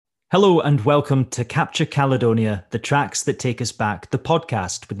Hello and welcome to Capture Caledonia, the tracks that take us back, the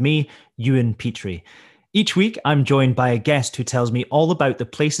podcast with me, Ewan Petrie. Each week, I'm joined by a guest who tells me all about the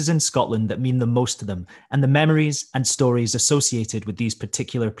places in Scotland that mean the most to them and the memories and stories associated with these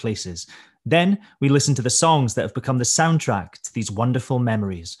particular places. Then we listen to the songs that have become the soundtrack to these wonderful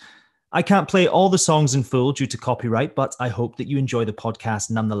memories. I can't play all the songs in full due to copyright, but I hope that you enjoy the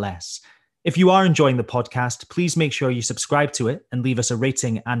podcast nonetheless. If you are enjoying the podcast, please make sure you subscribe to it and leave us a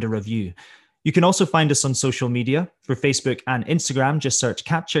rating and a review. You can also find us on social media. For Facebook and Instagram, just search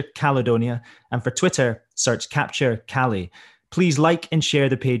Capture Caledonia, and for Twitter, search Capture Cali. Please like and share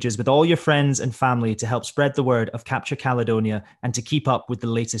the pages with all your friends and family to help spread the word of Capture Caledonia and to keep up with the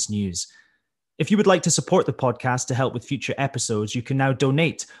latest news. If you would like to support the podcast to help with future episodes, you can now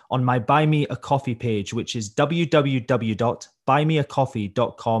donate on my Buy Me a Coffee page, which is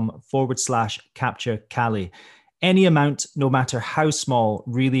www.buymeacoffee.com/Capture Cali. Any amount, no matter how small,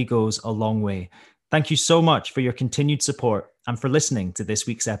 really goes a long way. Thank you so much for your continued support and for listening to this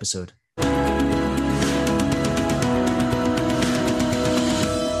week's episode.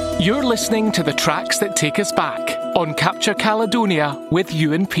 You're listening to the tracks that take us back on Capture Caledonia with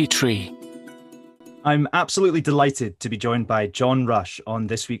Ewan Petrie. I'm absolutely delighted to be joined by John Rush on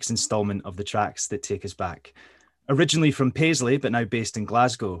this week's instalment of the tracks that take us back. Originally from Paisley, but now based in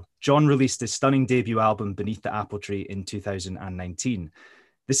Glasgow, John released his stunning debut album Beneath the Apple Tree in 2019.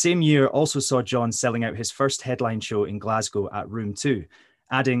 The same year also saw John selling out his first headline show in Glasgow at Room 2,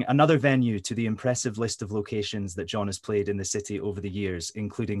 adding another venue to the impressive list of locations that John has played in the city over the years,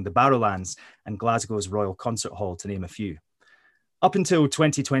 including the Barrowlands and Glasgow's Royal Concert Hall, to name a few. Up until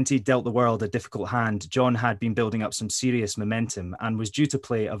 2020 dealt the world a difficult hand, John had been building up some serious momentum and was due to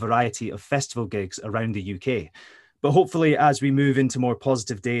play a variety of festival gigs around the UK. But hopefully, as we move into more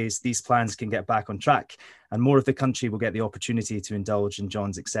positive days, these plans can get back on track and more of the country will get the opportunity to indulge in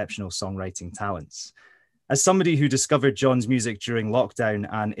John's exceptional songwriting talents. As somebody who discovered John's music during lockdown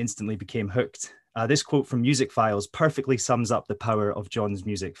and instantly became hooked, this quote from Music Files perfectly sums up the power of John's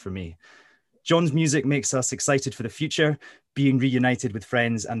music for me. John's music makes us excited for the future, being reunited with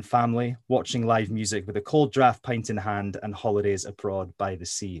friends and family, watching live music with a cold draft pint in hand and holidays abroad by the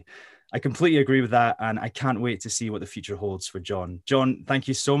sea. I completely agree with that, and I can't wait to see what the future holds for John. John, thank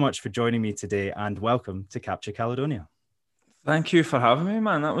you so much for joining me today, and welcome to Capture Caledonia. Thank you for having me,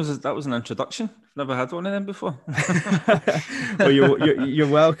 man. That was an introduction. I've never had one of them before. Well, you're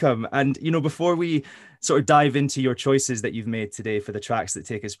welcome. And, before we sort of dive into your choices that you've made today for the tracks that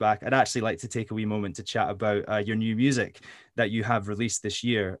take us back, I'd actually like to take a wee moment to chat about your new music that you have released this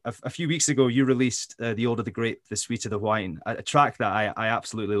year. A few weeks ago, you released The Older the Grape, The Sweeter the Wine, a track that I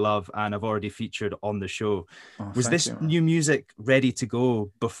absolutely love and I've already featured on the show. Was this new music ready to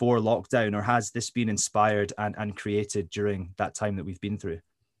go before lockdown, or has this been inspired and created during that time that we've been through?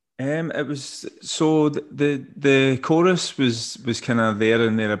 It was so the chorus was kind of there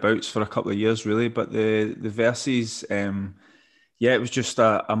and thereabouts for a couple of years, really, but the verses, it was just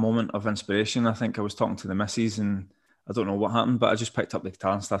a moment of inspiration. I think I was talking to the missus and I don't know what happened, but I just picked up the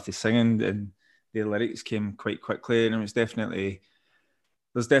guitar and started singing, and the lyrics came quite quickly, and there's definitely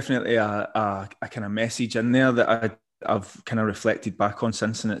a kind of message in there that I've kind of reflected back on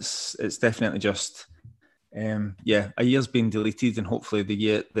since, and it's definitely just. A year's been deleted, and hopefully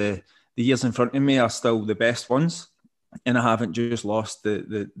the years in front of me are still the best ones, and I haven't just lost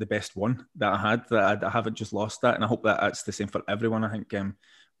the best one that I had. That I haven't just lost that, and I hope that that's the same for everyone. I think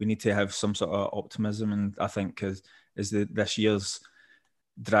we need to have some sort of optimism, and I think as this year's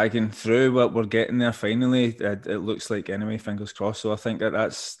dragging through, we're getting there finally. It looks like, anyway, fingers crossed. So I think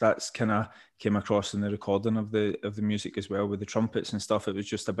that's kind of came across in the recording of the music as well, with the trumpets and stuff. It was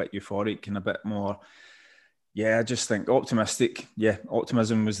just a bit euphoric and a bit more. Yeah, I just think optimistic. Yeah,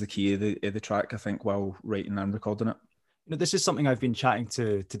 optimism was the key of the track, I think, while writing and recording it. This is something I've been chatting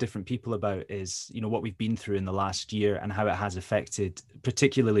to different people about, is, what we've been through in the last year and how it has affected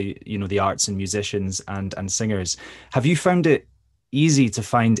particularly, the arts and musicians and singers. Have you found it easy to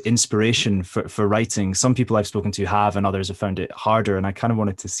find inspiration for writing? Some people I've spoken to have, and others have found it harder. And I kind of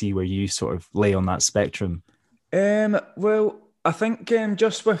wanted to see where you sort of lay on that spectrum. Well, I think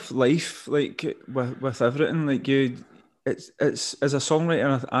just with life, like with everything, like it's as a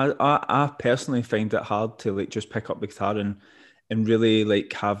songwriter, I personally find it hard to like just pick up the guitar and really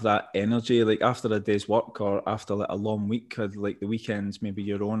like have that energy, like after a day's work or after like a long week, or like the weekends, maybe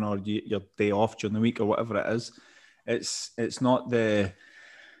your own, or your day off during the week or whatever it is. It's not the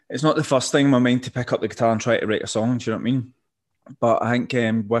first thing in my mind to pick up the guitar and try to write a song. Do you know what I mean? But I think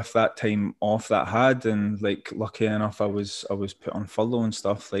with that time off that I had, and like lucky enough I was put on furlough and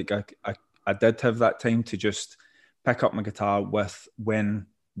stuff, like I did have that time to just pick up my guitar with when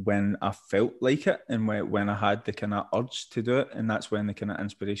when I felt like it, and when I had the kind of urge to do it, and that's when the kind of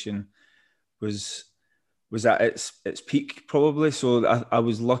inspiration was at its peak, probably. So I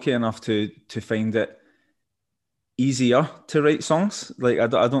was lucky enough to find it easier to write songs. Like I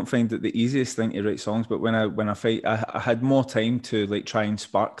don't find it the easiest thing to write songs, but when I had more time to like try and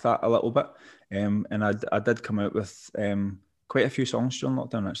spark that a little bit, and I did come out with quite a few songs during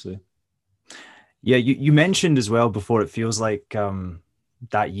lockdown, actually. Yeah, you mentioned as well before, it feels like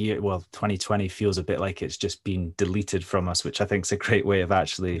that year, well, 2020 feels a bit like it's just been deleted from us, which I think is a great way of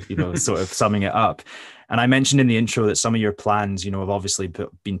actually, sort of summing it up. And I mentioned in the intro that some of your plans, have obviously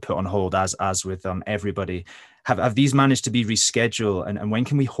been put on hold, as with everybody. Have these managed to be rescheduled? And when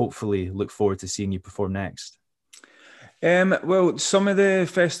can we hopefully look forward to seeing you perform next? Well, some of the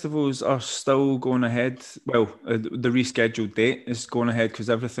festivals are still going ahead. Well, the rescheduled date is going ahead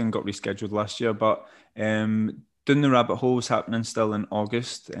because everything got rescheduled last year. But Down the Rabbit Hole is happening still in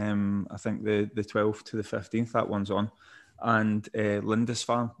August. I think the 12th to the 15th, that one's on. And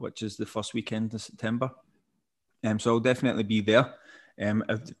Lindisfarne, which is the first weekend of September. So I'll definitely be there.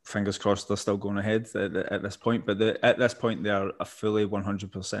 Fingers crossed they're still going ahead at this point. But at this point, they are a fully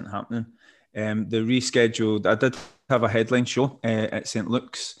 100% happening. The rescheduled, I did have a headline show at St.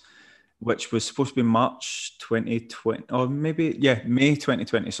 Luke's, which was supposed to be March 2020, or maybe, May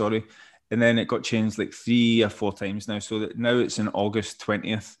 2020, sorry. And then it got changed like 3 or 4 times now. So that now it's in August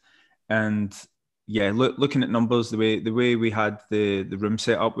 20th. And looking at numbers, the way we had the room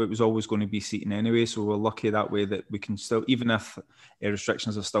set up, it was always going to be seating anyway. So we're lucky that way that we can still, even if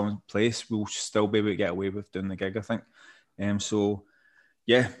restrictions are still in place, we'll still be able to get away with doing the gig, I think.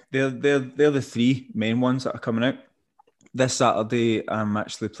 They're the 3 main ones that are coming out. This Saturday, I'm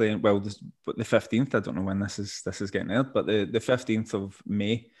actually playing. Well, the 15th. I don't know when this is getting aired, but the 15th of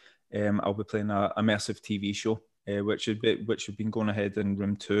May, I'll be playing a immersive TV show, which have been going ahead in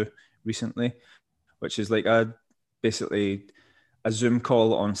Room 2 recently, which is like basically a Zoom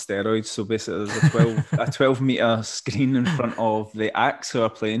call on steroids. So basically, there's a 12 meter screen in front of the acts who are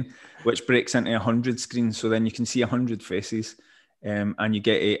playing, which breaks into 100 screens. So then you can see 100 faces. And you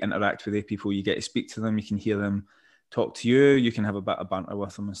get to interact with the people, you get to speak to them, you can hear them talk to you, you can have a bit of banter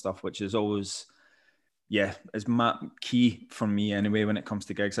with them and stuff, which is always, is key for me anyway when it comes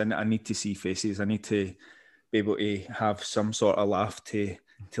to gigs. I need to see faces, I need to be able to have some sort of laugh to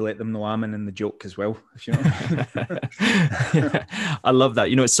let them know I'm in the joke as well, if you know. I love that.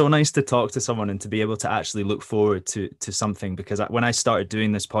 It's so nice to talk to someone and to be able to actually look forward to something, because when I started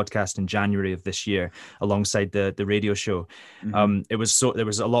doing this podcast in January of this year alongside the radio show, there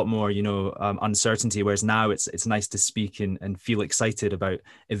was a lot more uncertainty, whereas now it's nice to speak and feel excited about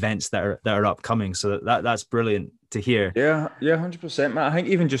events that are upcoming. So that's brilliant to hear. Yeah, 100%, Matt. I think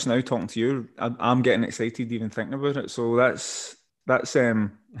even just now talking to you, I'm getting excited even thinking about it. So that's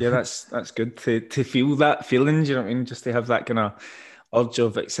good to feel that feeling. Do you know what I mean? Just to have that kind of urge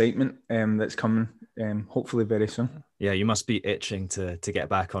of excitement that's coming hopefully very soon. Yeah, you must be itching to get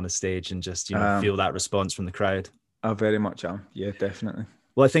back on a stage and just feel that response from the crowd. I very much am. Yeah, definitely.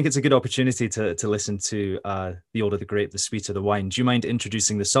 Well, I think it's a good opportunity to listen to The Older the Grape, The Sweeter the Wine. Do you mind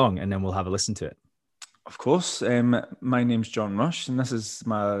introducing the song and then we'll have a listen to it? Of course. My name's John Rush, and this is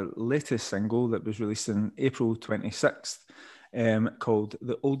my latest single that was released in April 26th. Called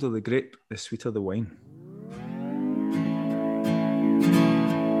The Older the Grape, The Sweeter the Wine.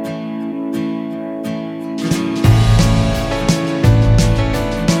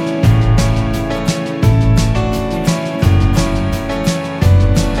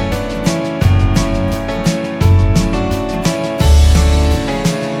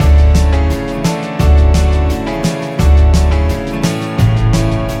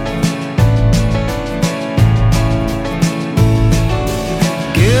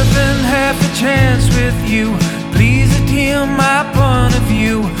 Chance with you, please hear my point of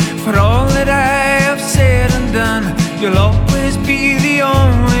view. For all that I have said and done, you'll always be the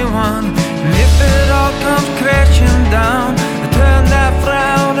only one. And if it all comes crashing down, I turn that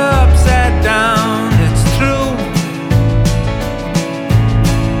frown upside down. It's true.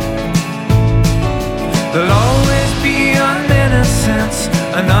 There'll always be an innocence,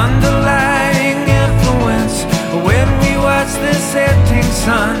 an underlying influence when we watch the setting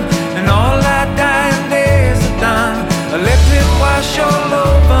sun. And all our dying days are done. I let it wash all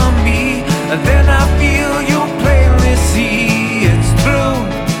over me, and then I feel you plainly see it's true.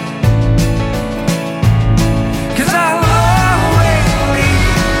 'Cause I'll always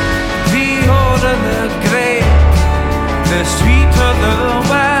leave the older the grape, the sweeter the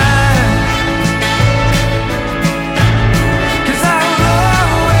wine. 'Cause I'll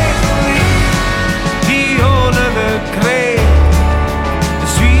always leave the older the grape, the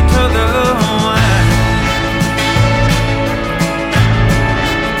sweeter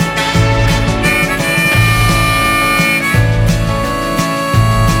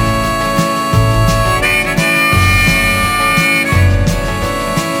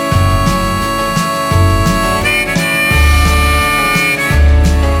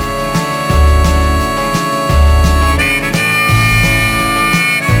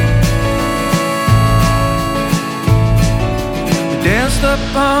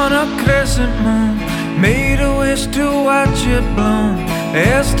up on a crescent moon, made a wish to watch it bloom.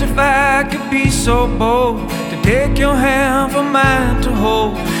 Asked if I could be so bold to take your hand for mine to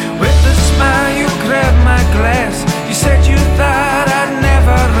hold. With a smile you grabbed my glass. You said you thought I'd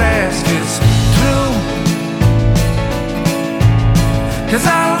never last. It's true, 'cause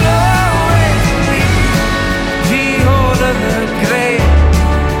I'll always leave. The older the grape,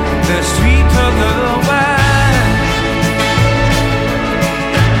 the sweeter the wine.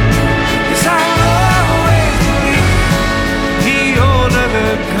 Yes, I'll always leave. The older the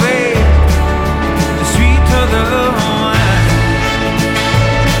grape, the sweeter the wine.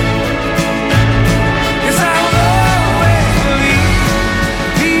 Yes, I'll always leave.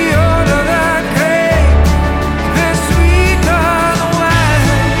 The older the grape, the sweeter the wine.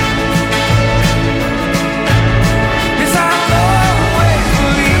 Yes, I'll always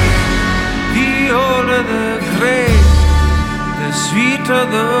leave. The older the grape, the sweeter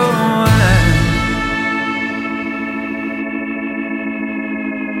the wine.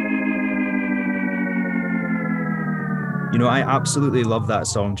 You know, I absolutely love that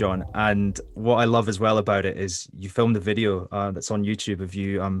song, John. And what I love as well about it is you filmed a video that's on YouTube of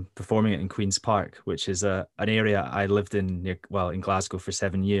you performing it in Queen's Park, which is an area I lived in in Glasgow for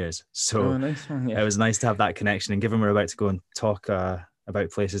 7 years. So nice one, yeah. It was nice to have that connection. And given we're about to go and talk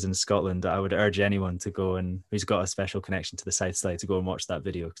about places in Scotland, I would urge anyone to go and who's got a special connection to the South Side to go and watch that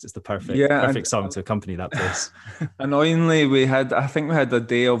video, because it's the perfect song to accompany that place. Annoyingly, I think we had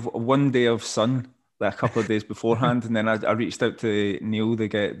one day of sun, like a couple of days beforehand, and then I reached out to Neil, the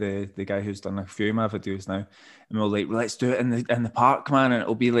guy who's done a few of my videos now, and we were like, let's do it in the park, man, and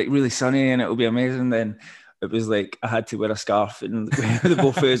it'll be like really sunny and it'll be amazing. Then it was like I had to wear a scarf, and the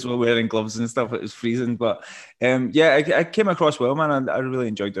both of us were wearing gloves and stuff. It was freezing, but I came across well, man. I really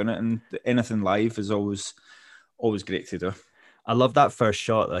enjoyed doing it, and anything live is always great to do. I love that first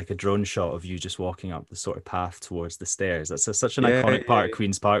shot, like a drone shot of you just walking up the sort of path towards the stairs. That's such an iconic part of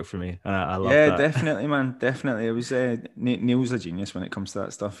Queen's Park for me. And I love that. Yeah, definitely, man. Definitely. It was Neil's a genius when it comes to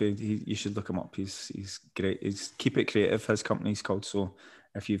that stuff. You should look him up. He's great. He's Keep It Creative, his company's called. So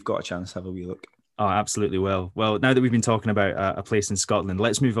if you've got a chance, have a wee look. Oh, absolutely. Well, now that we've been talking about a place in Scotland,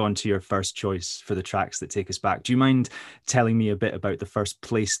 let's move on to your first choice for the tracks that take us back. Do you mind telling me a bit about the first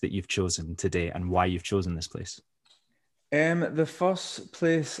place that you've chosen today and why you've chosen this place? The first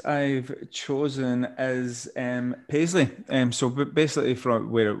place I've chosen is Paisley. So basically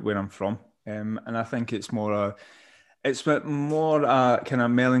from where I'm from, and I think it's more a kind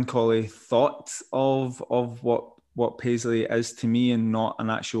of melancholy thought of what Paisley is to me, and not an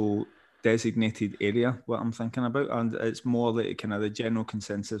actual designated area what I'm thinking about. And it's more like kind of the general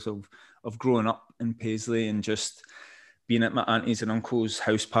consensus of growing up in Paisley and just being at my aunties and uncles'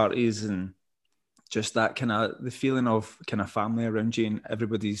 house parties, and just that kind of the feeling of kind of family around you, and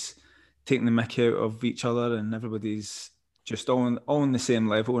everybody's taking the mick out of each other, and everybody's just all on the same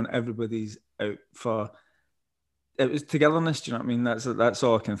level, and everybody's out for it was togetherness. Do you know what I mean? That's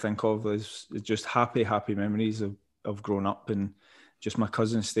all I can think of is just happy memories of growing up, and just my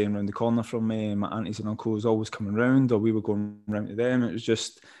cousins staying around the corner from me, and my aunties and uncles always coming round, or we were going round to them. It was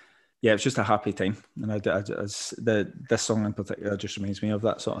just a happy time, and this song in particular just reminds me of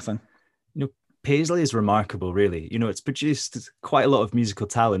that sort of thing. You know, Paisley is remarkable, really. You know, it's produced quite a lot of musical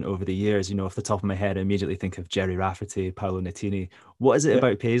talent over the years. You know, off the top of my head, I immediately think of Jerry Rafferty, Paolo Nutini. What is it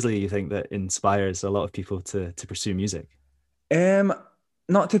about Paisley you think that inspires a lot of people to pursue music?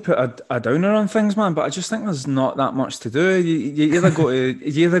 Not to put a downer on things, man, but I just think there's not that much to do. You either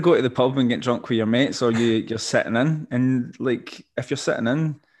go to the pub and get drunk with your mates, or you're sitting in. And like, if you're sitting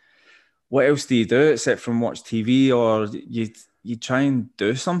in, what else do you do except from watch TV, or you try and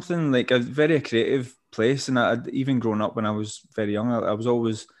do something? Like, a very creative place. And I'd even grown up when I was very young, I was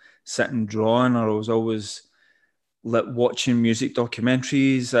always sitting drawing, or I was always watching music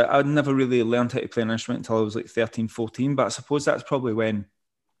documentaries. I'd never really learned how to play an instrument until I was like 13, 14, but I suppose that's probably when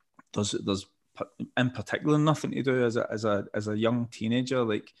there's in particular nothing to do as a young teenager.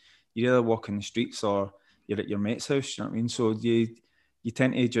 Like, you either walk in the streets or you're at your mate's house, you know what I mean? So you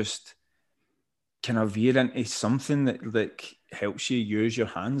tend to just kind of veer into something that like helps you use your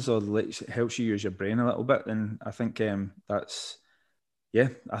hands, or helps you use your brain a little bit. And I think that's, yeah,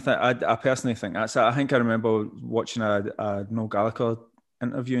 I personally think that's it. I think I remember watching a Noel Gallagher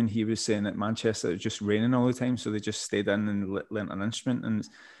interview, and he was saying that Manchester, it was just raining all the time, so they just stayed in and learnt an instrument. And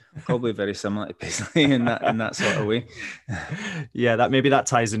probably very similar to Paisley in that sort of way. Yeah, that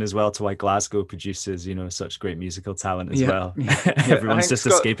ties in as well to why Glasgow produces, such great musical talent as well. Everyone's just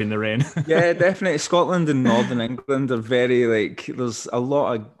escaping the rain. Yeah, definitely. Scotland and Northern England are very there's a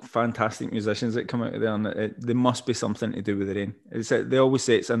lot of fantastic musicians that come out of there, and there must be something to do with the rain. They always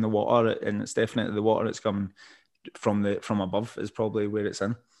say it's in the water, and it's definitely the water that's coming from above is probably where it's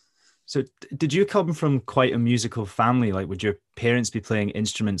in. So did you come from quite a musical family? Like, would your parents be playing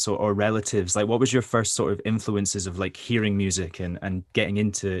instruments or relatives? Like, what was your first sort of influences of like hearing music and getting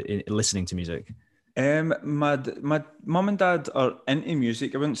into listening to music? My mum and dad are into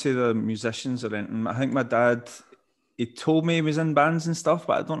music. I wouldn't say they're musicians or anything. I think my dad, he told me he was in bands and stuff,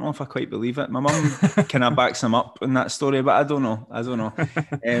 but I don't know if I quite believe it. My mum kind of backs him up in that story, but I don't know. I've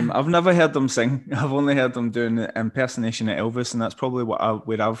never heard them sing. I've only heard them doing the impersonation of Elvis, and that's probably where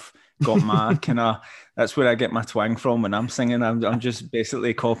I've got my that's where I get my twang from when I'm singing. I'm just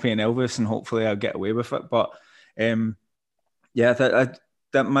basically copying Elvis, and hopefully I'll get away with it. But that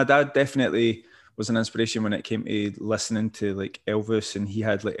my dad definitely was an inspiration when it came to listening to like Elvis, and he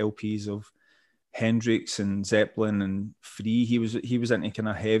had like LPs of Hendrix and Zeppelin and Free. He was into kind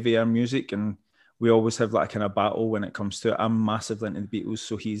of heavier music, and we always have that kind of battle when it comes to it. I'm massively into the Beatles,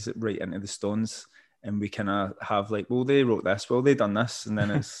 so he's right into the Stones, and we kind of have like, well, they wrote this, well, they done this, and then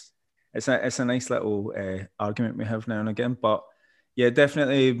it's a nice little argument we have now and again. But yeah,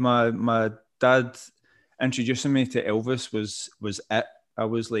 definitely my dad introducing me to Elvis was it. I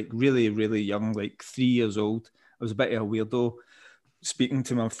was like really, really young, like 3 years old. I was a bit of a weirdo, speaking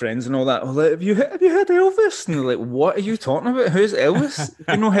to my friends and all that. Oh, like, have you heard Elvis? And they're like, what are you talking about? Who's Elvis?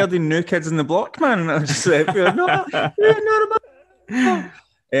 You know, heard the New Kids in the Block, man? And I was just like, not about.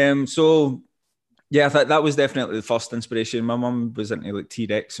 So yeah, I thought that was definitely the first inspiration. My mum was into like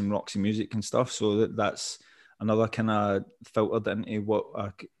T-Rex and Roxy Music and stuff, so that's another kind of filtered into what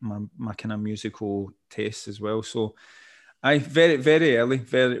my kind of musical taste as well. So I very, very early,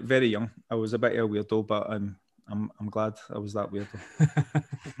 very, very young. I was a bit of a weirdo, but I'm glad I was that weirdo.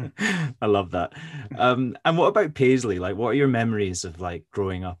 I love that. And what about Paisley? Like, what are your memories of like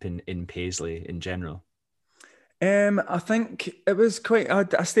growing up in Paisley in general? I think it was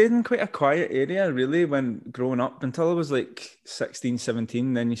I stayed in quite a quiet area really when growing up until I was like 16,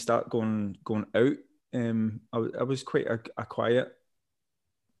 17. Then you start going out. I was quite a quiet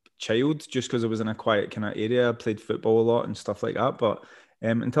child just because I was in a quiet kind of area. I played football a lot and stuff like that. But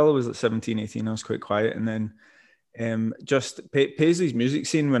until I was like 17, 18, I was quite quiet. And then just Paisley's music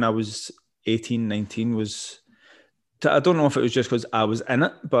scene when I was 18, 19 was, I don't know if it was just because I was in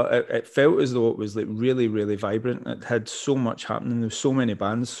it, but it felt as though it was like really, really vibrant. It had so much happening. There was so many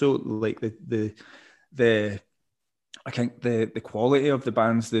bands. So like the I think the quality of the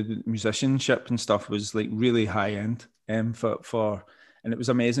bands, the musicianship and stuff was like really high end for and it was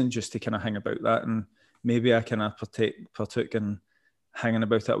amazing just to kind of hang about that. And maybe I kind of partook in hanging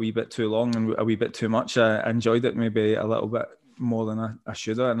about it a wee bit too long and a wee bit too much. I enjoyed it maybe a little bit more than I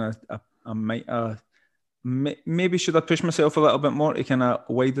should have, and I might maybe should have pushed myself a little bit more to kind of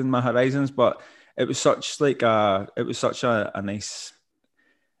widen my horizons. But it was such a nice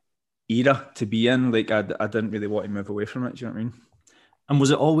era to be in. Like I didn't really want to move away from it. Do you know what I mean? And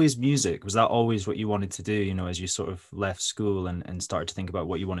was it always music? Was that always what you wanted to do, you know, as you sort of left school and started to think about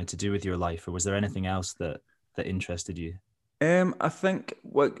what you wanted to do with your life? Or was there anything else that interested you? I think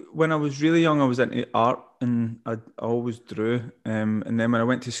when I was really young, I was into art and I always drew. And then when I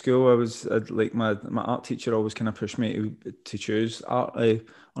went to school, I'd like my art teacher always kind of pushed me to choose art.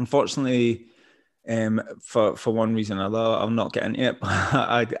 Unfortunately, for one reason or another, I'll not get into it, but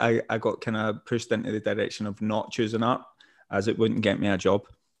I got kind of pushed into the direction of not choosing art, as it wouldn't get me a job,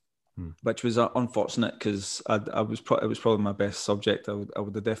 which was unfortunate because it was probably my best subject. I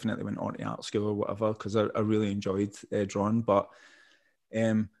would have definitely went on to art school or whatever because I really enjoyed drawing. But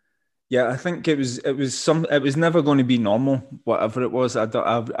yeah, I think it was never going to be normal, whatever it was.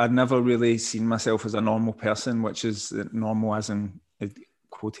 I'd never really seen myself as a normal person, which is normal as in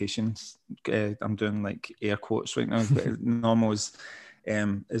quotations. I'm doing like air quotes right now. But normal as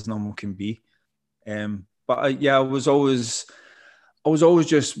normal can be. But I was always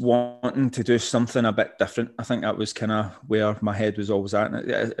just wanting to do something a bit different. I think that was kind of where my head was always at,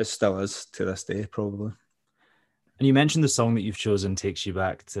 and it still is to this day, probably. And you mentioned the song that you've chosen takes you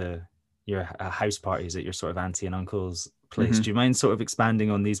back to your house parties at your sort of auntie and uncle's place. Mm-hmm. Do you mind sort of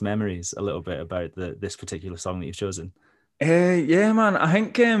expanding on these memories a little bit about this particular song that you've chosen? Yeah, man. I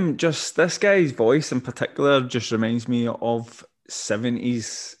think just this guy's voice in particular just reminds me of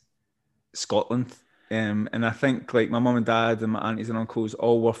 70s Scotland. And I think like my mum and dad and my aunties and uncles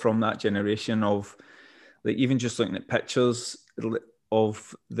all were from that generation of like even just looking at pictures,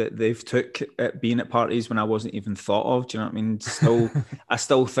 of that they've took at being at parties when I wasn't even thought of. Do you know what I mean? Still, I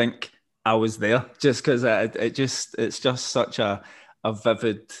still think I was there just because it's just such a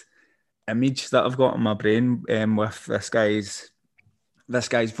vivid image that I've got in my brain with this guy's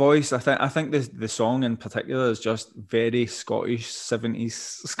voice. I think the song in particular is just very Scottish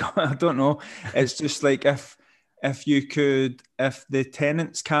 70s. I don't know. It's just like if the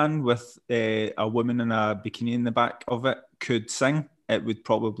Tenants Can with a woman in a bikini in the back of it could sing, it would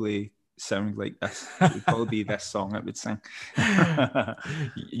probably sound like this. It would probably be this song it would sing.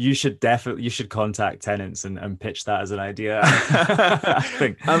 You should contact Tenants and pitch that as an idea.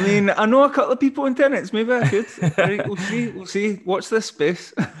 I mean, I know a couple of people in Tenants. Maybe I could. Right, we'll see. Watch this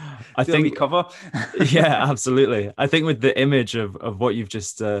space. I think we cover. Yeah, absolutely. I think with the image of what you've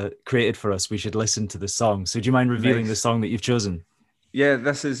just created for us, we should listen to the song. So do you mind revealing the song that you've chosen? Yeah,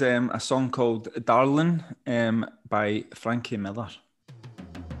 this is a song called Darling by Frankie Miller.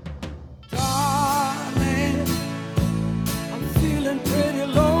 Darling, I'm feeling pretty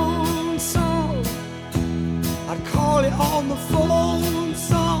lonesome. I'd call you on the phone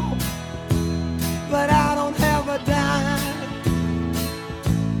some, but I don't have a dime.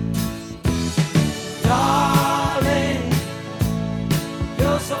 Darling,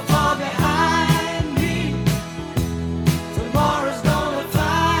 you're so far behind me. Tomorrow's gonna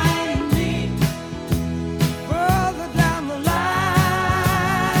find me further down the line.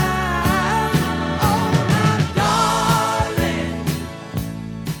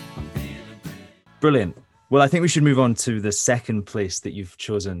 Brilliant. Well, I think we should move on to the second place that you've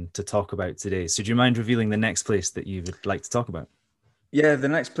chosen to talk about today. So do you mind revealing the next place that you would like to talk about? Yeah, the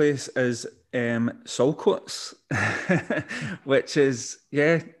next place is Saltcoats, which is,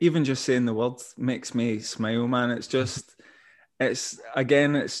 even just saying the words makes me smile, man. It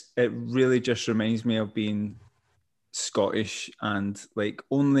really just reminds me of being Scottish, and like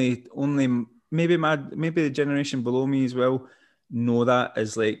only maybe the generation below me as well know that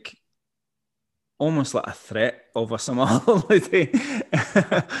as like almost like a threat of a summer holiday.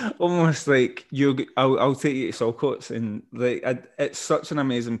 Almost like I'll take you to Saltcoats, and like it's such an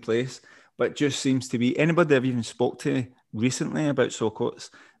amazing place, but just seems to be, anybody I've even spoke to recently about Saltcoats,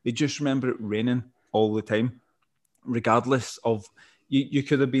 they just remember it raining all the time, regardless of you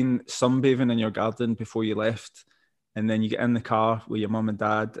could have been sunbathing in your garden before you left, and then you get in the car with your mum and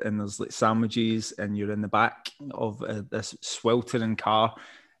dad, and there's like sandwiches, and you're in the back of this sweltering car.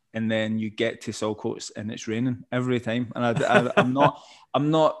 And then you get to Saltcoats and it's raining every time. And I'm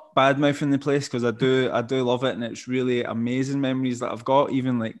not bad mouthing the place, because I do love it, and it's really amazing memories that I've got,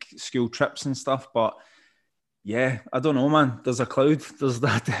 even like school trips and stuff. But yeah, I don't know, man. There's a cloud. There's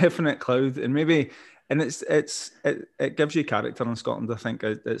that definite cloud, and it gives you character in Scotland. I think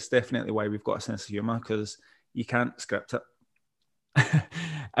it's definitely why we've got a sense of humour, because you can't script it.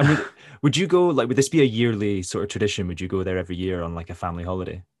 And would you go, like, would this be a yearly sort of tradition? Would you go there every year on like a family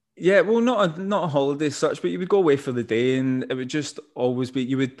holiday? Yeah, well, not a holiday as such, but you would go away for the day, and it would just always be,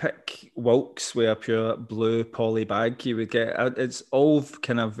 you would pick Wilkes with a pure blue poly bag. You would get, it's all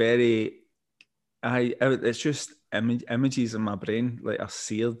kind of very, it's just images in my brain, like are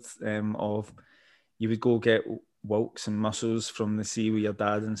seared of, you would go get Wilkes and mussels from the sea with your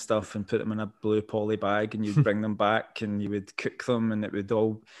dad and stuff, and put them in a blue poly bag, and you'd bring them back, and you would cook them, and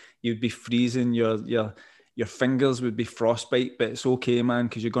you'd be freezing, your fingers would be frostbite, but it's okay, man,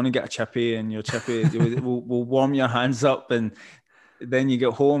 because you're going to get a chippy, and your chippy will warm your hands up, and then you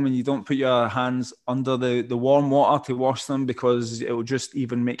get home and you don't put your hands under the warm water to wash them, because it will just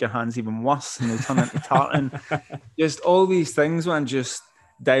even make your hands even worse, and they'll turn into tartan. Just all these things, man, just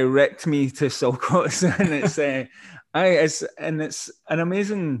direct me to Saltcoats, and it's an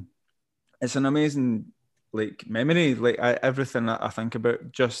amazing like memory. Like everything that I think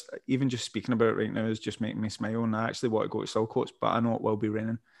about, just speaking about it right now is just making me smile, and I actually want to go to Saltcoats, but I know it will be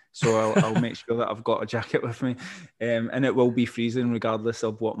raining, so I'll make sure that I've got a jacket with me, and it will be freezing regardless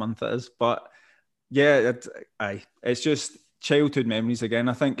of what month it is. But yeah, it's just childhood memories again.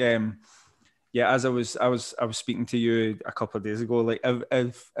 I think as I was speaking to you a couple of days ago, like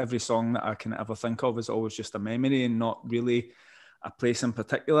every song that I can ever think of is always just a memory and not really a place in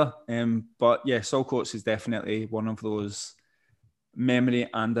particular. But yeah, Saltcoats is definitely one of those memory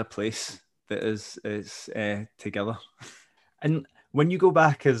and a place that is together. And when you go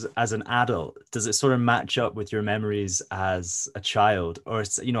back as an adult, does it sort of match up with your memories as a child? Or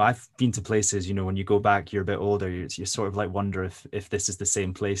it's, I've been to places, when you go back, you're a bit older, you sort of like wonder if this is the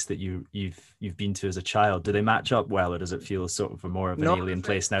same place that you've been to as a child. Do they match up well, or does it feel sort of more of an No, alien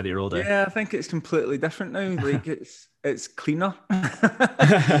place now that you're older? Yeah, I think it's completely different now. Like it's cleaner.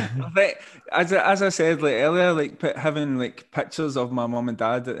 I think, as I said like earlier, like having like pictures of my mum and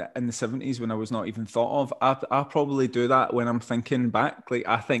dad in the 70s when I was not even thought of, I probably do that when I'm thinking back. Like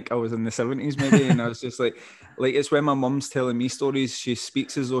I think I was in the 70s maybe, and I was just like it's when my mum's telling me stories, she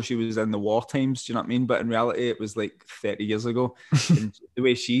speaks as though she was in the war times. Do you know what I mean? But in reality, it was like 30 years ago. And the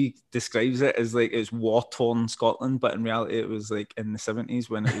way she describes it is like it's war-torn Scotland, but in reality, it was like in the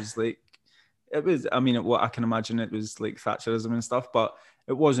 70s when it was like. It was, I mean, what I can imagine it was like Thatcherism and stuff, but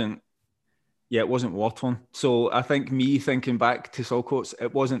it wasn't war torn. So I think me thinking back to Saltcoats,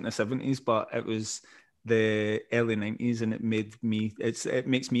 it wasn't the 70s, but it was the early 90s, and it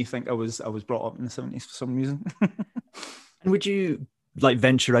makes me think I was brought up in the 70s for some reason. And would you like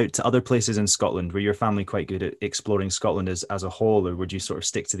venture out to other places in Scotland? Were your family quite good at exploring Scotland as a whole, or would you sort of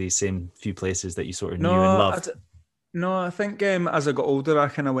stick to these same few places that you sort of knew and loved? No, I think as I got older, I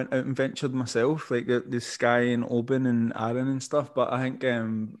kind of went out and ventured myself, like the Skye and Oban and Arran and stuff. But I think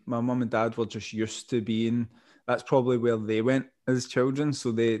my mum and dad were just used to being. That's probably where they went as children,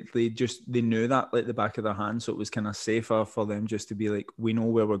 so they knew that like the back of their hand. So it was kind of safer for them just to be like, we know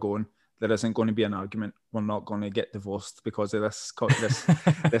where we're going. There isn't going to be an argument. We're not going to get divorced because of this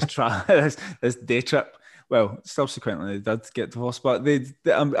this day trip. Well, subsequently they did get divorced, but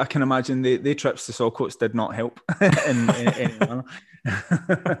I can imagine the trips to Saltcoats did not help in any manner.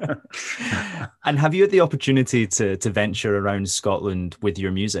 And have you had the opportunity to venture around Scotland with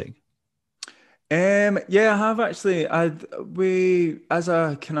your music? Yeah, I have actually. As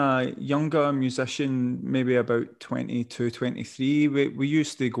a kind of younger musician, maybe about 22, 23, we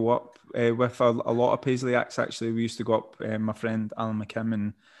used to go up with a lot of Paisley acts. Actually, we used to go up. My friend Alan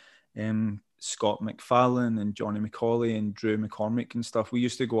McKim and Scott McFarlane and Johnny McCauley and Drew McCormick and stuff. We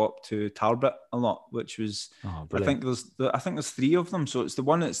used to go up to Tarbert a lot, which was I think there's three of them. So it's the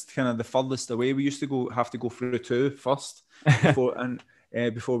one that's kind of the furthest away. We used to have to go through two first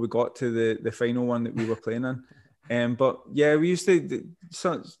before we got to the final one that we were playing in. But yeah, we used to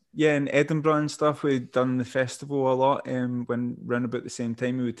in Edinburgh and stuff. We'd done the festival a lot. When round about the same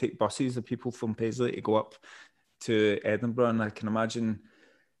time, we would take buses of people from Paisley to go up to Edinburgh, and I can imagine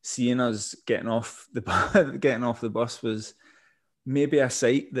seeing us getting off the bus was maybe a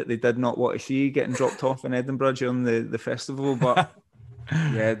sight that they did not want to see, getting dropped off in Edinburgh during the festival. But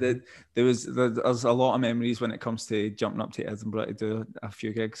yeah, there's a lot of memories when it comes to jumping up to Edinburgh to do a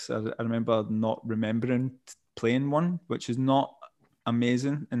few gigs. I remember not remembering playing one, which is not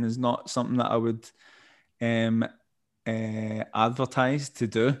amazing and is not something that I would advertise to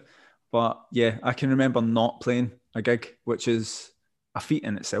do. But yeah, I can remember not playing a gig, which is a feat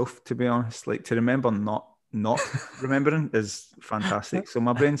in itself, to be honest. Like, to remember not remembering is fantastic. So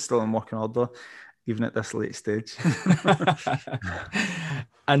my brain's still in working order, even at this late stage.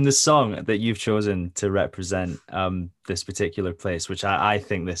 And the song that you've chosen to represent this particular place, which I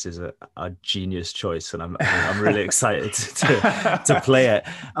think this is a genius choice, and I'm really excited to play it.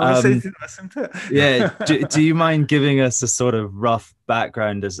 I'm excited to listen to it. Yeah. Do you mind giving us a sort of rough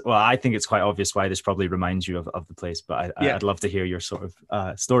background? I think it's quite obvious why this probably reminds you of the place, but I'd love to hear your sort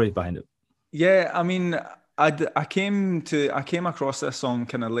of story behind it. Yeah, I mean, I came across this song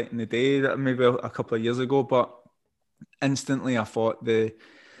kind of late in the day, maybe a couple of years ago, but instantly I thought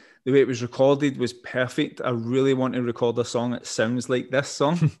the way it was recorded was perfect. I really want to record a song that sounds like this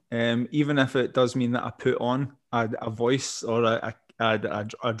song, even if it does mean that I put on a voice or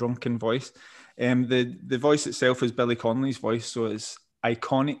a drunken voice. The voice itself is Billy Connolly's voice, so it's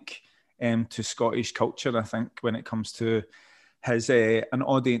iconic to Scottish culture, I think, when it comes to his An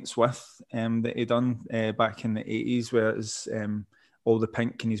Audience With that he done back in the 80s, where it's all the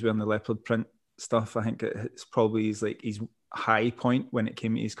pink and he's wearing the leopard print stuff. I think it's probably his high point when it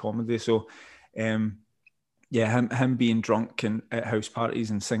came to his comedy. So him being drunk and at house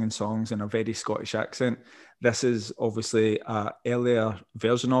parties and singing songs in a very Scottish accent. This is obviously an earlier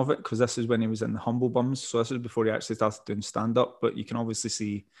version of it, because this is when he was in the Humble Bums. So this is before he actually started doing stand-up, but you can obviously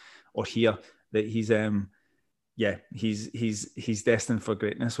see or hear that he's destined for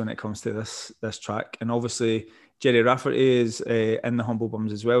greatness when it comes to this track. And obviously Jerry Rafferty is in the Humble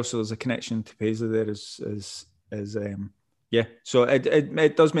Bums as well, so there's a connection to Paisley there so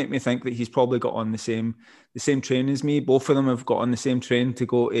it does make me think that he's probably got on the same train as me. Both of them have got on the same train to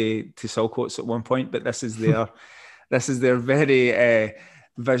go to Saltcoats at one point, but this is their very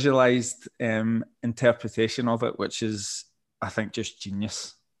visualized interpretation of it, which is, I think, just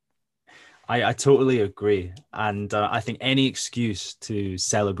genius. I totally agree. And I think any excuse to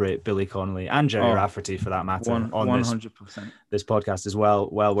celebrate Billy Connolly and Jerry Rafferty, for that matter, on 100%. this podcast is well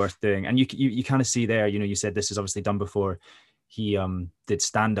worth doing. And you kind of see there, you said this is obviously done before he did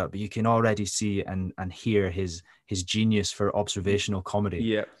stand up, but you can already see and hear his genius for observational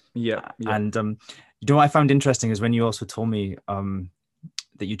comedy. Yeah. And what I found interesting is when you also told me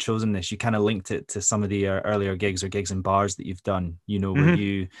that you'd chosen this, you kind of linked it to some of the earlier gigs or gigs in bars that you've done,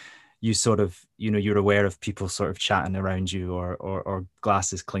 where you sort of, you're aware of people sort of chatting around you or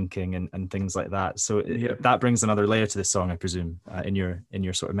glasses clinking and things like that. So that brings another layer to this song, I presume, in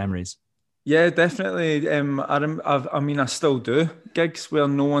your sort of memories. Yeah, definitely. I still do gigs where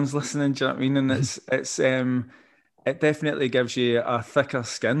no one's listening. Do you know what I mean? And it definitely gives you a thicker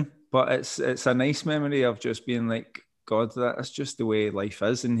skin, but it's a nice memory of just being like, God, that's just the way life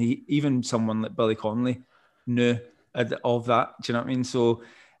is. And even someone like Billy Connolly knew of that. Do you know what I mean? So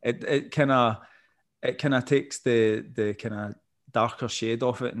it kind of takes the kind of darker shade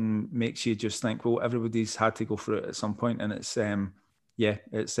off it and makes you just think, well, everybody's had to go through it at some point, and it's character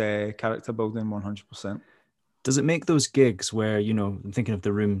building 100%. Does it make those gigs where, I'm thinking of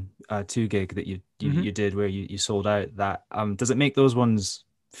the Room 2 gig that you did where you sold out, that does it make those ones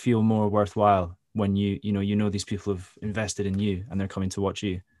feel more worthwhile when you know these people have invested in you and they're coming to watch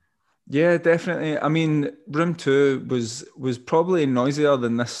you? Yeah, definitely. I mean, Room 2 was probably noisier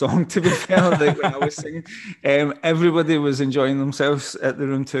than this song, to be fair. Like when I was singing, everybody was enjoying themselves at the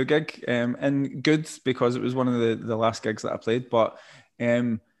Room 2 gig, and good, because it was one of the last gigs that I played. But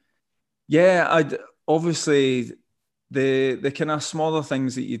I'd obviously the kind of smaller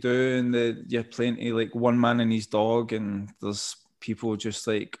things that you do, and you're playing to like One Man and His Dog, and there's people just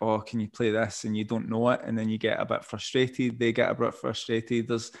like, oh, can you play this? And you don't know it, and then you get a bit frustrated. They get a bit frustrated.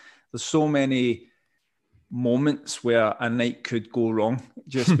 There's so many moments where a night could go wrong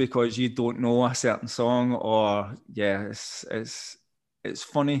just because you don't know a certain song, or it's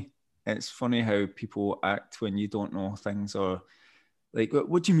funny. It's funny how people act when you don't know things, or like,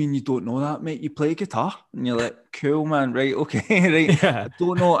 what do you mean you don't know that, mate? You play guitar? And you're like, cool, man, right, okay, right. Yeah.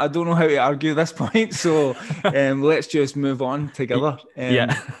 I don't know how to argue this point, so let's just move on together. But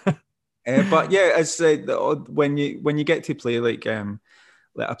yeah, it's when you get to play like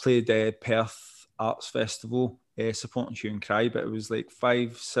I played Perth Arts Festival, supporting Hue and Cry, but it was like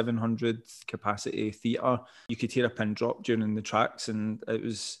 500-700 capacity theatre. You could hear a pin drop during the tracks, and it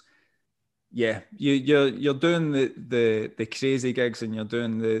was. Yeah, you're doing the crazy gigs, and you're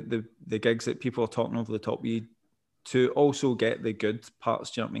doing the gigs that people are talking over the top of you, to also get the good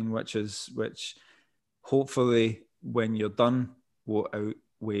parts. Do you know what I mean? Which hopefully when you're done will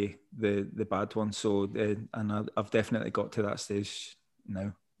outweigh the bad ones. So and I've definitely got to that stage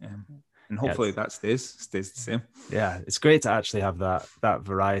now, and hopefully that stays the same. Yeah, it's great to actually have that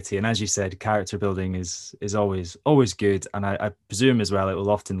variety, and as you said, character building is always good, and I presume as well it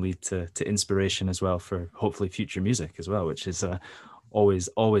will often lead to inspiration as well for hopefully future music as well, which is always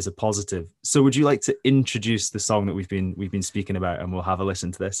a positive. So would you like to introduce the song that we've been speaking about, and we'll have a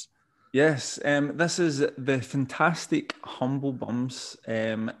listen to this? Yes, this is the fantastic Humble Bums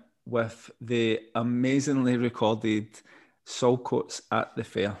with the amazingly recorded Saltcoats at the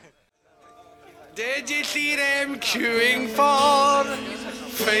Fair. Did you see them queuing for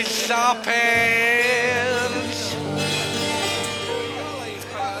fish or pears?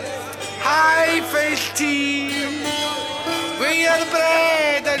 High fish tea with your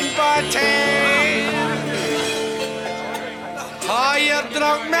bread and butter. Oh, your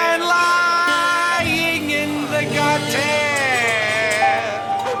drunk men lying in the gutter.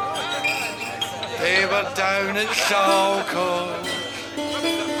 They were down at Saltcoats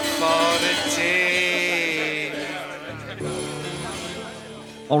for a day.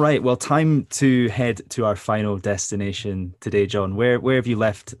 All right, well, time to head to our final destination today, John. Where have you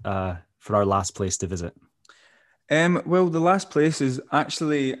left for our last place to visit? Well, the last place is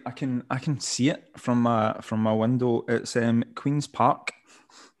actually I can see it from my window. It's Queen's Park,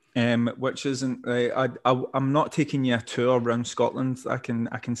 which isn't. I'm not taking you a tour around Scotland. I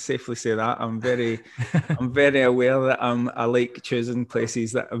can safely say that. I'm very aware that I like choosing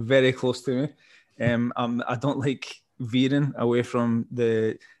places that are very close to me. I don't like veering away from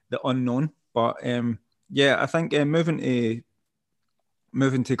the unknown. But I think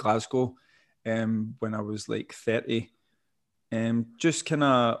moving to Glasgow when I was like 30 just kind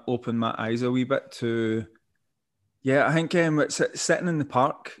of opened my eyes a wee bit to I think it's sitting in the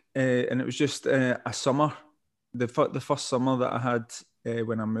park and it was just a summer, the first summer that I had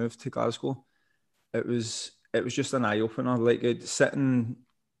when I moved to Glasgow. It was just an eye-opener, like sitting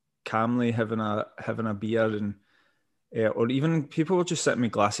calmly having a beer and or even people were just sitting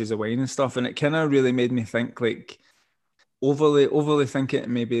with glasses of wine and stuff, and it kind of really made me think, like, overly think it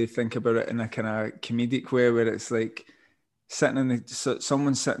and maybe think about it in a kind of comedic way, where it's like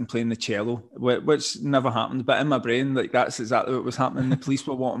someone sitting playing the cello, which never happened, but in my brain, like, that's exactly what was happening. The police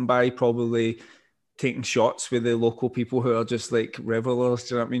were walking by, probably taking shots with the local people who are just like revelers,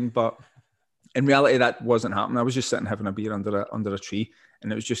 do you know what I mean? But in reality, that wasn't happening. I was just sitting having a beer under a tree,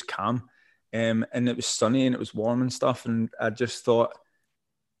 and it was just calm, and it was sunny and it was warm and stuff, and I just thought,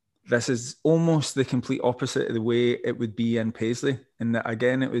 this is almost the complete opposite of the way it would be in Paisley. And that,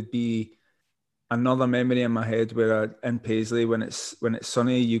 again, it would be another memory in my head where in Paisley, when it's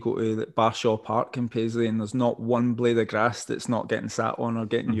sunny, you go to Barshaw Park in Paisley, and there's not one blade of grass that's not getting sat on or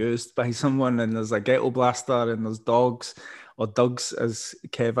getting used by someone, and there's a ghetto blaster, and there's dogs, or Dugs, as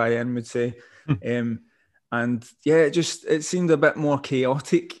Kev IN would say. And yeah, it seemed a bit more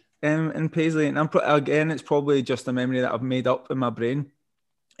chaotic in Paisley. And again, it's probably just a memory that I've made up in my brain.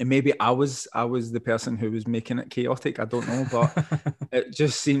 And maybe I was the person who was making it chaotic. I don't know, but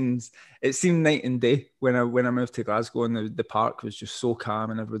it seemed night and day when I moved to Glasgow, and the park was just so calm,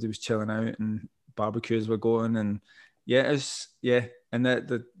 and everybody was chilling out, and barbecues were going, and this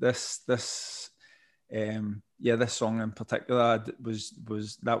song in particular was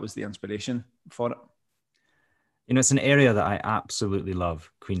the inspiration for it. You know, it's an area that I absolutely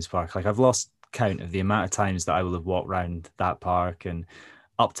love, Queen's Park. Like, I've lost count of the amount of times that I will have walked around that park and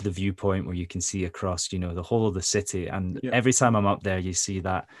up to the viewpoint where you can see across, you know, the whole of the city. And every time I'm up there, you see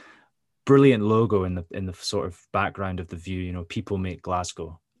that brilliant logo in the sort of background of the view, you know, People Make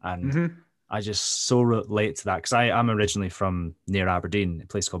Glasgow. And I just so relate to that, because I'm originally from near Aberdeen, a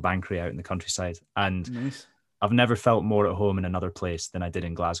place called Banchory out in the countryside. And I've never felt more at home in another place than I did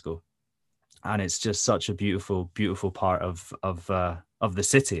in Glasgow. And it's just such a beautiful, beautiful part of the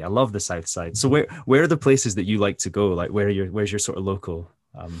city. I love the south side. So where are the places that you like to go? Like, where's your sort of local?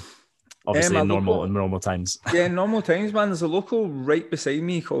 Obviously in normal times. Yeah, normal times, man. There's a local right beside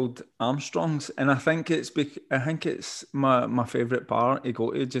me called Armstrong's, and I think it's my favourite bar to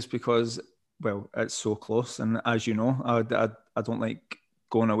go to, just because, well, it's so close. And as you know, I don't like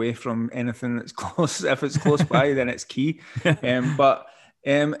going away from anything that's close. If it's close by, then it's key. But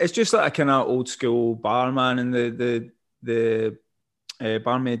it's just like a kind of old school bar, man, and the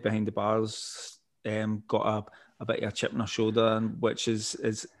barmaid behind the bars got a bit of a chip on her shoulder, which is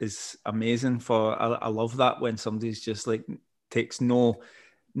amazing. I love that when somebody's just like takes no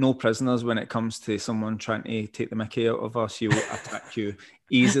prisoners when it comes to someone trying to take the mickey out of her. She'll attack you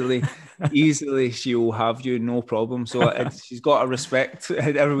easily. She'll have you, no problem. So she's got a respect.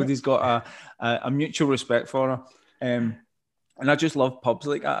 Everybody's got a mutual respect for her. And I just love pubs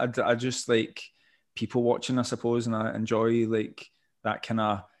like that. I just like people watching, I suppose, and I enjoy like that kind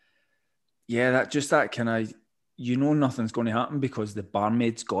of, that kind of, you know, nothing's going to happen because the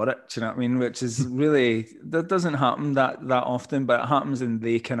barmaid's got it. Do you know what I mean? Which is really, that doesn't happen that often, but it happens in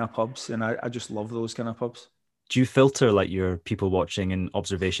the kind of pubs, and I just love those kind of pubs. Do you filter like your people watching and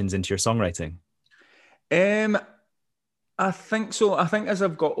observations into your songwriting? I think so. I think as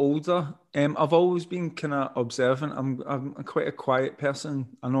I've got older, I've always been kind of observant. I'm quite a quiet person.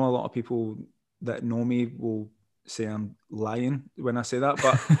 I know a lot of people that know me will say I'm lying when I say that,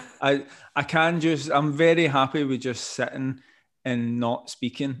 but I'm very happy with just sitting and not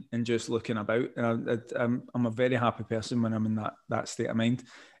speaking and just looking about. I'm a very happy person when I'm in that state of mind.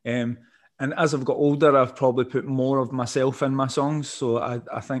 And as I've got older, I've probably put more of myself in my songs. So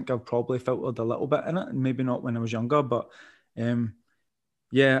I think I've probably filtered a little bit in it, and maybe not when I was younger, but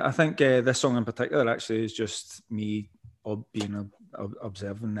I think this song in particular actually is just me being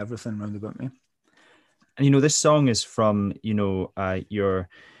observing everything around about me. And, you know, this song is from, you know, your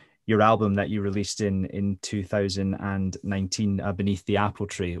album that you released in 2019, Beneath the Apple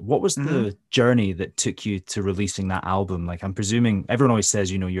Tree. What was the journey that took you to releasing that album? Like, I'm presuming everyone always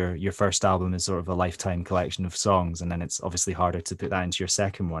says, you know, your first album is sort of a lifetime collection of songs, and then it's obviously harder to put that into your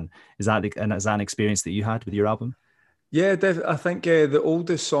second one. Is that an experience that you had with your album? Yeah, I think the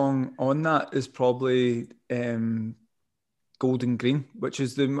oldest song on that is probably Golden Green, which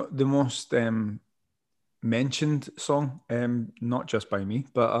is the most mentioned song, not just by me,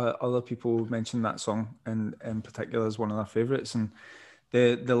 but other people mentioned that song in particular as one of their favourites. And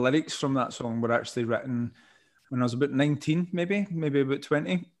the lyrics from that song were actually written when I was about 19, maybe about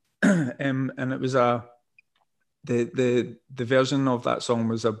 20, and it was the version of that song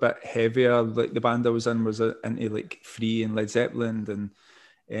was a bit heavier. Like the band I was in was into like Free and Led Zeppelin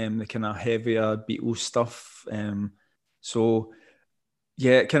and the kind of heavier Beatles stuff. So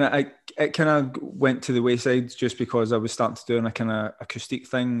yeah, it kind of went to the wayside just because I was starting to do a kind of acoustic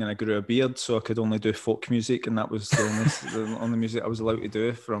thing, and I grew a beard, so I could only do folk music, and that was the only music I was allowed to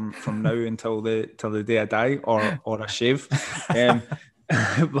do from now until the day I die, or I shave.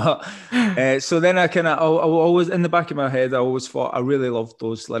 But so then I always, in the back of my head, I always thought I really loved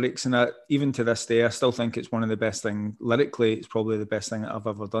those lyrics, and even to this day I still think it's one of the best things lyrically. It's probably the best thing that I've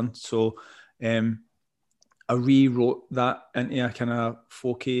ever done. So I rewrote that into a kind of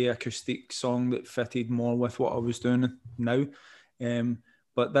folky acoustic song that fitted more with what I was doing now.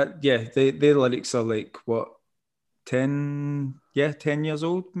 But the lyrics are like what, 10 years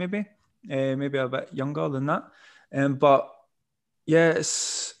old, maybe a bit younger than that. But yeah,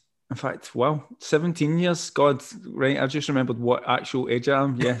 it's, in fact, wow, 17 years. God, right, I just remembered what actual age I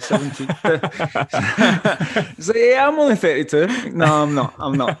am. Yeah, 17. So yeah, I'm only 32. No,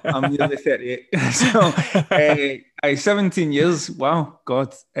 I'm not. I'm nearly 38. So 17 years. Wow,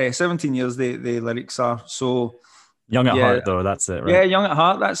 God. 17 years the lyrics are. So young at heart, though, that's it, right? Yeah, young at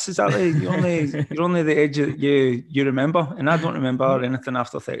heart, that's exactly. You're only the age that you remember, and I don't remember anything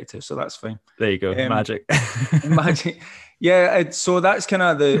after 32, so that's fine. There you go, magic. Magic. Yeah, so that's kind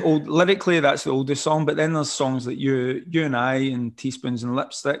of the old, lyrically, that's the oldest song, but then there's songs like You and I and Teaspoons and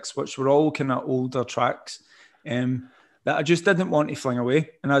Lipsticks, which were all kind of older tracks that I just didn't want to fling away,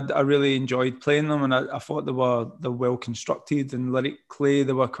 and I really enjoyed playing them, and I thought they were well constructed, and lyrically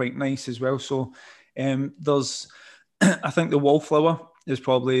they were quite nice as well. So there's, I think The Wallflower is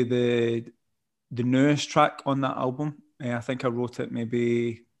probably the newest track on that album. I think I wrote it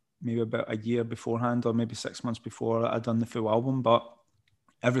maybe about a year beforehand, or maybe 6 months before I'd done the full album, but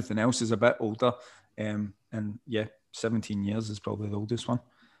everything else is a bit older. And yeah, 17 years is probably the oldest one.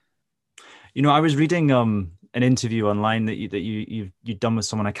 You know, I was reading an interview online that you'd done with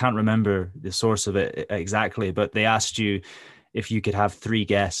someone. I can't remember the source of it exactly, but they asked you if you could have 3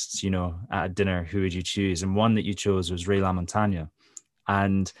 guests, you know, at a dinner, who would you choose? And one that you chose was Ray LaMontagne.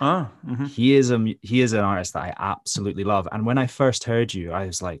 And he is an artist that I absolutely love. And when I first heard you, I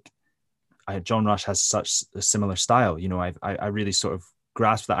was like, John Rush has such a similar style. You know, I really sort of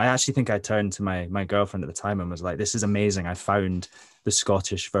grasped that. I actually think I turned to my girlfriend at the time and was like, this is amazing. I found the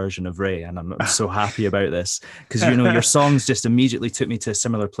Scottish version of Ray, and I'm so happy about this, because, you know, your songs just immediately took me to a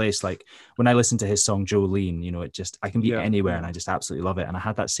similar place. Like when I listened to his song Jolene, you know, I can be anywhere and I just absolutely love it. And I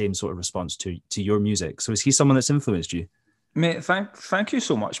had that same sort of response to your music. So is he someone that's influenced you? Mate, thank you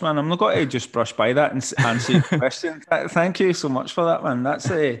so much, man. I'm not going to just brush by that and answer your question. Thank you so much for that, man.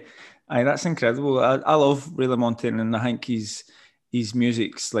 That's incredible. I love Ray LaMontagne, and I think his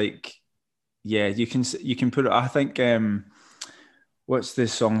music's like, yeah, you can put it. I think what's the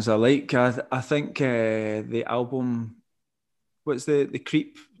songs I like? I think the album. What's the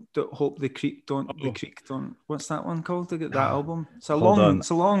Creep? Don't hope the Creep don't. Oh. The Creek don't. What's that one called? That album. It's a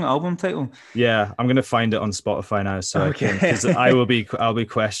long album title. Yeah, I'm gonna find it on Spotify now, so okay. Because I'll be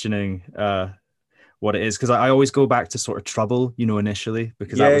questioning what it is, because I always go back to sort of Trouble, you know, initially,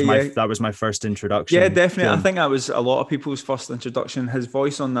 because that was my first introduction. Yeah, definitely. I think that was a lot of people's first introduction. His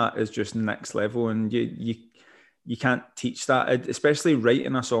voice on that is just next level, and you can't teach that, especially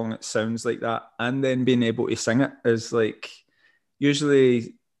writing a song that sounds like that and then being able to sing it is like,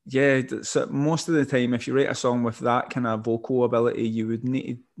 usually, yeah, so most of the time, if you write a song with that kind of vocal ability, you would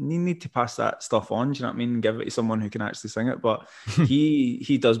need to pass that stuff on. Do you know what I mean? Give it to someone who can actually sing it. But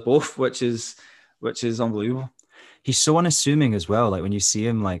he does both, which is unbelievable. He's so unassuming as well. Like when you see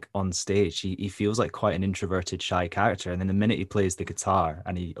him like on stage, he feels like quite an introverted, shy character. And then the minute he plays the guitar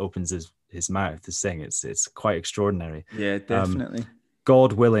and he opens his mouth to sing, it's quite extraordinary. Yeah, definitely.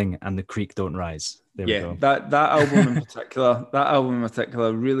 God Willing and The Creek Don't Rise. There we go. That album in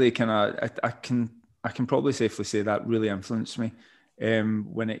particular, really kind of, I can probably safely say that really influenced me.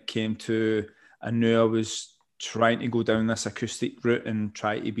 When it came to, I knew I was trying to go down this acoustic route and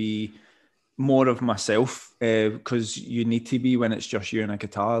try to be more of myself, because you need to be when it's just you and a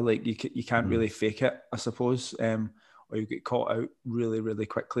guitar. Like you can't really fake it, I suppose, or you get caught out really, really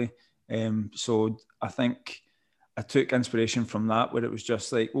quickly. So I think I took inspiration from that, where it was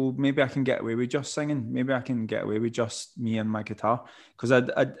just like, well, maybe I can get away with just singing. Maybe I can get away with just me and my guitar. Because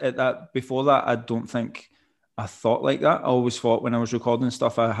before that, I don't think I thought like that. I always thought when I was recording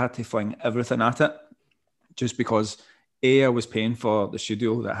stuff, I had to fling everything at it, just because A, I was paying for the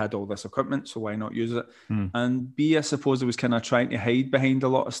studio that had all this equipment, so why not use it? And B, I suppose I was kind of trying to hide behind a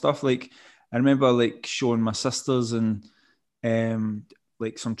lot of stuff. Like I remember like showing my sisters and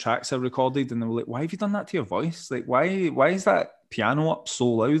like some tracks I recorded, and they were like, why have you done that to your voice? Like, why is that piano up so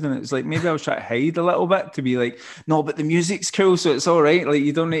loud? And it's like, maybe I was trying to hide a little bit to be like, no, but the music's cool, so it's all right. Like,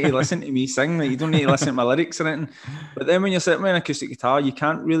 you don't need to listen to me sing. Like, you don't need to listen to my lyrics or anything. But then when you're sitting with an acoustic guitar, you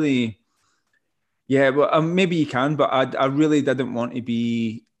can't really Yeah, well, maybe you can, but I really didn't want to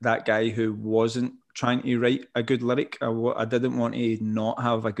be that guy who wasn't trying to write a good lyric. I didn't want to not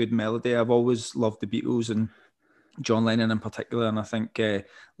have a good melody. I've always loved the Beatles and John Lennon in particular, and I think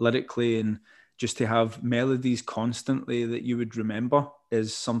lyrically and just to have melodies constantly that you would remember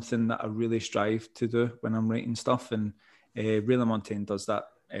is something that I really strive to do when I'm writing stuff, and Ray LaMontagne does that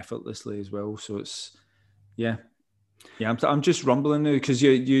effortlessly as well. So it's, yeah, I'm just rumbling now because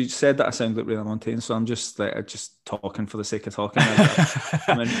you said that I sound like Ray LaMontagne, so I'm just talking for the sake of talking.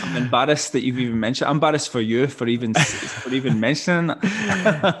 I'm embarrassed that you've even mentioned. I'm embarrassed for you for even mentioning it.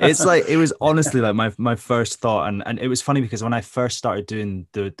 It's like, it was honestly like my first thought, and it was funny because when I first started doing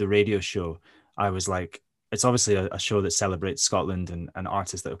the radio show, I was like, it's obviously a show that celebrates Scotland and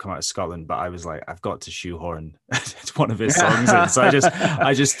artists that have come out of Scotland, but I was like, I've got to shoehorn it's one of his songs in. So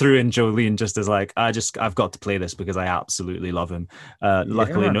I just threw in Jolene just as like, I've got to play this because I absolutely love him.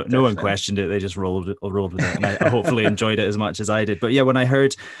 Luckily, no one questioned it. They just rolled with it, and I hopefully enjoyed it as much as I did. But yeah, when I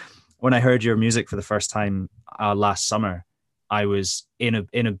heard your music for the first time last summer, I was in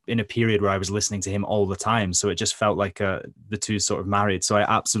a period where I was listening to him all the time, so it just felt like the two sort of married. So I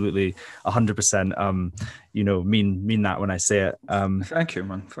absolutely 100% mean that when I say it. Thank you,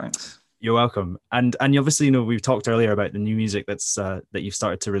 man. Thanks. You're welcome. And obviously, we've talked earlier about the new music that you've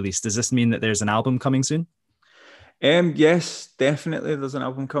started to release. Does this mean that there's an album coming soon? Yes, definitely. There's an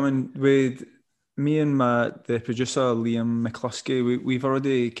album coming with me and the producer Liam McCluskey. We've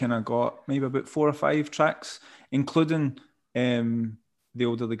already kind of got maybe about 4 or 5 tracks, including The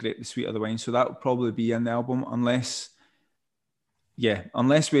Older the Grape, the Sweeter the Wine. So that will probably be in the album, unless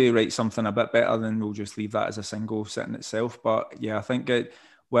we write something a bit better, then we'll just leave that as a single sitting itself. But yeah, I think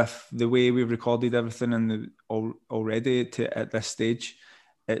with the way we've recorded everything and already at this stage,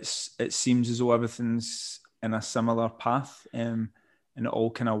 it seems as though everything's in a similar path, and it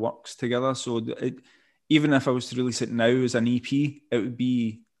all kind of works together. So even if I was to release it now as an EP, it would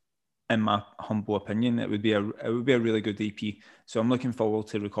be, in my humble opinion, it would be a really good EP. So I'm looking forward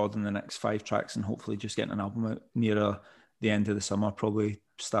to recording the next 5 tracks and hopefully just getting an album out nearer the end of the summer, probably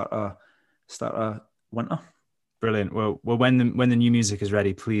start a winter. Brilliant. Well, when the new music is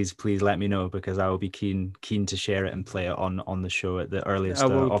ready, please let me know, because I will be keen to share it and play it on the show at the earliest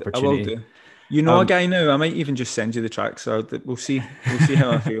opportunity. I will do. You know a guy now. I might even just send you the tracks. So we'll see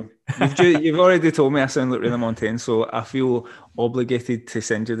how I feel. You've already told me I sound like Ray LaMontagne, so I feel obligated to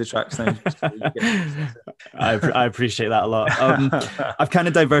send you the tracks now. I appreciate that a lot. I've kind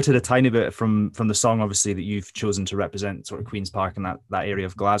of diverted a tiny bit from the song, obviously, that you've chosen to represent sort of Queen's Park and that area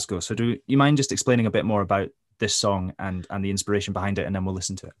of Glasgow. So do you mind just explaining a bit more about this song and the inspiration behind it, and then we'll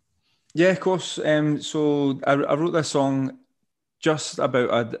listen to it? Yeah, of course. So I wrote this song just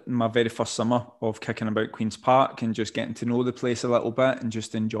about my very first summer of kicking about Queen's Park and just getting to know the place a little bit and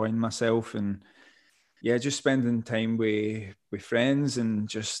just enjoying myself, and just spending time with friends, and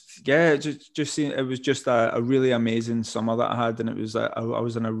just seeing, it was just a really amazing summer that I had, and it was I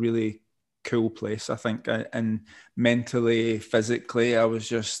was in a really cool place, I think, and mentally, physically, I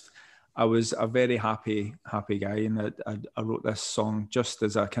was a very happy guy, and I wrote this song just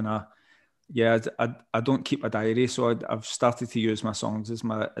as a kind of, I don't keep a diary, so I've started to use my songs as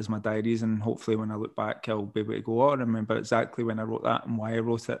my diaries, and hopefully when I look back, I'll be able to go, I remember exactly when I wrote that and why I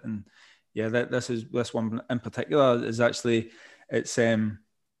wrote it. And this one in particular is actually, it's the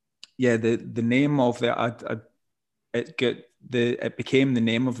name of it became the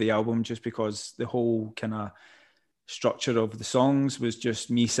name of the album just because the whole kind of structure of the songs was just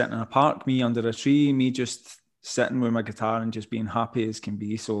me sitting in a park, me under a tree, me just sitting with my guitar and just being happy as can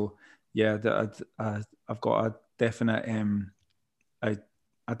be. So I've got a definite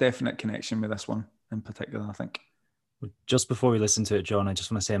connection with this one in particular, I think. Just before we listen to it, John, I just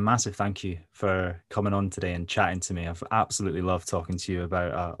want to say a massive thank you for coming on today and chatting to me. I've absolutely loved talking to you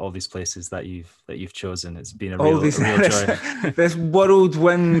about all these places that you've chosen. It's been a real joy. This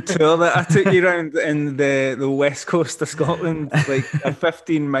whirlwind tour that I took you around in the west coast of Scotland, like a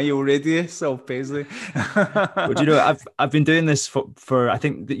 15-mile radius of Paisley. But I've been doing this for I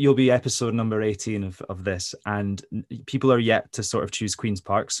think that you'll be episode number 18 of this, and people are yet to sort of choose Queen's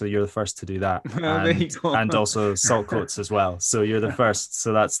Park, so you're the first to do that, and also Saltcoats as well. So you're the first.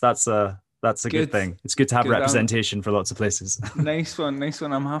 So that's a good thing. It's good to have representation for lots of places. Nice one.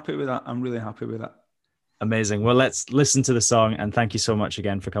 I'm happy with that. I'm really happy with that. Amazing. Well, let's listen to the song, and thank you so much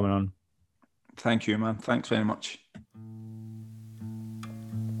again for coming on. Thank you, man. Thanks very much.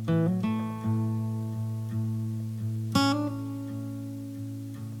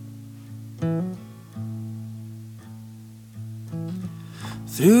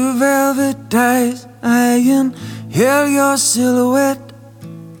 Through velvet ties, I inhale your silhouette.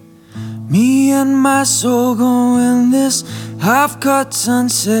 Me and my soul going this half-cut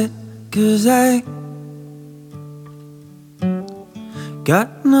sunset, 'cause I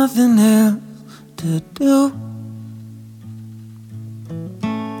got nothing else to do.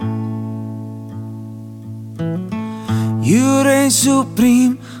 You reign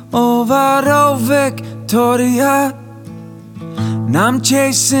supreme over all Victoria, and I'm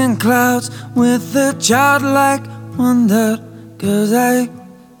chasing clouds with a childlike wonder, 'cause I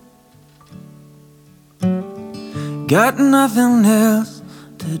got nothing else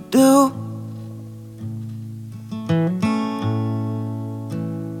to do.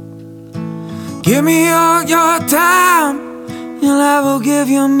 Give me all your time, and I will give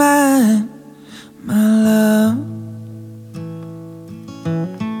you mine, my love.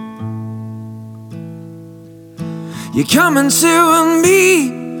 You come and sit with me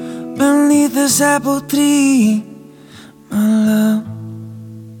beneath this apple tree, my love.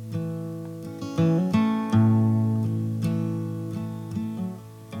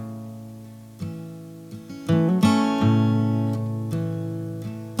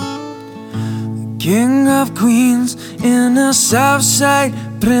 King of queens and a Southside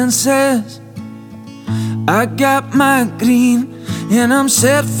princess, I got my green and I'm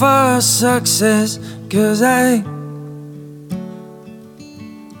set for success, 'cause I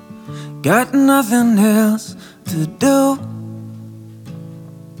got nothing else to do.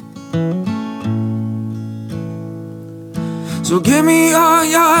 So give me all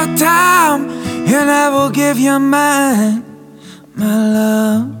your time, and I will give you mine, my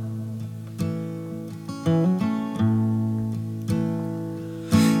love.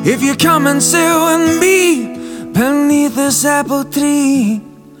 If you come and sit with me beneath this apple tree,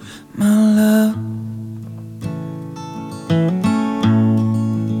 my love.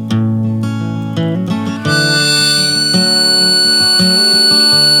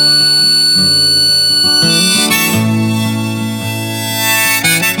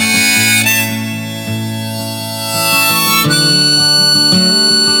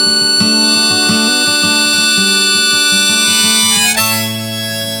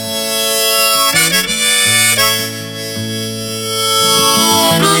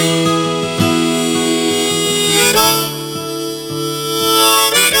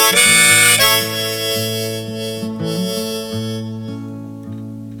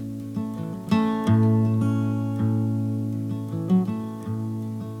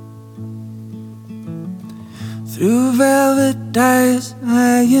 Through velvet eyes,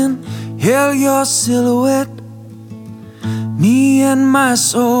 I inhale your silhouette. Me and my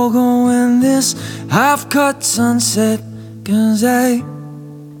soul going this half-cut sunset, 'cause I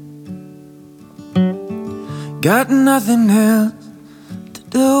got nothing else to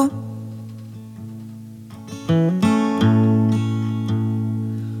do.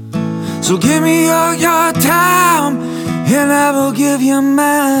 So give me all your time, and I will give you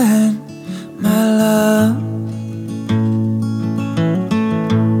mine, my love.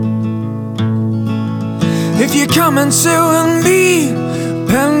 If you come and sit with me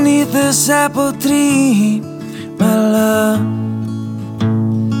beneath this apple tree, my love.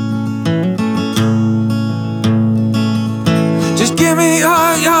 Just give me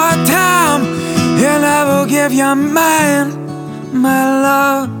all your time, and I will give you mine, my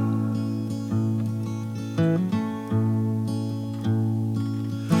love.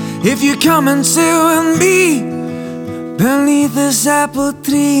 If you come and sit with me beneath this apple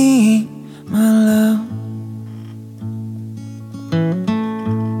tree, my love.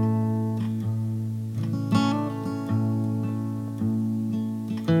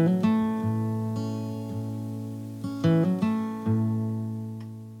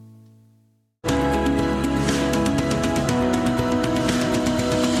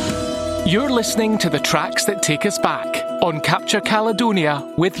 You're listening to The Tracks That Take Us Back on Capture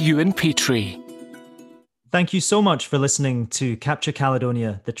Caledonia with Ewan Petrie. Thank you so much for listening to Capture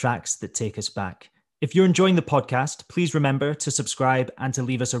Caledonia, The Tracks That Take Us Back. If you're enjoying the podcast, please remember to subscribe and to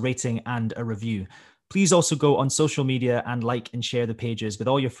leave us a rating and a review. Please also go on social media and like and share the pages with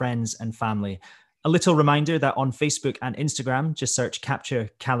all your friends and family. A little reminder that on Facebook and Instagram, just search Capture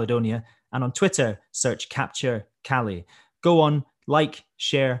Caledonia, and on Twitter, search Capture Cali. Go on, like,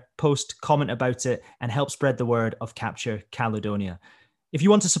 share, post, comment about it, and help spread the word of Capture Caledonia. If you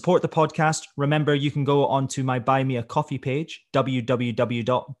want to support the podcast, remember you can go onto my Buy Me a Coffee page,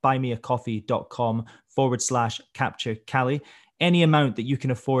 www.buymeacoffee.com/Capture Cali. Any amount that you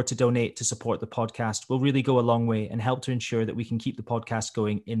can afford to donate to support the podcast will really go a long way and help to ensure that we can keep the podcast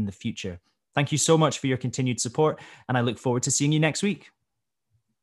going in the future. Thank you so much for your continued support, and I look forward to seeing you next week.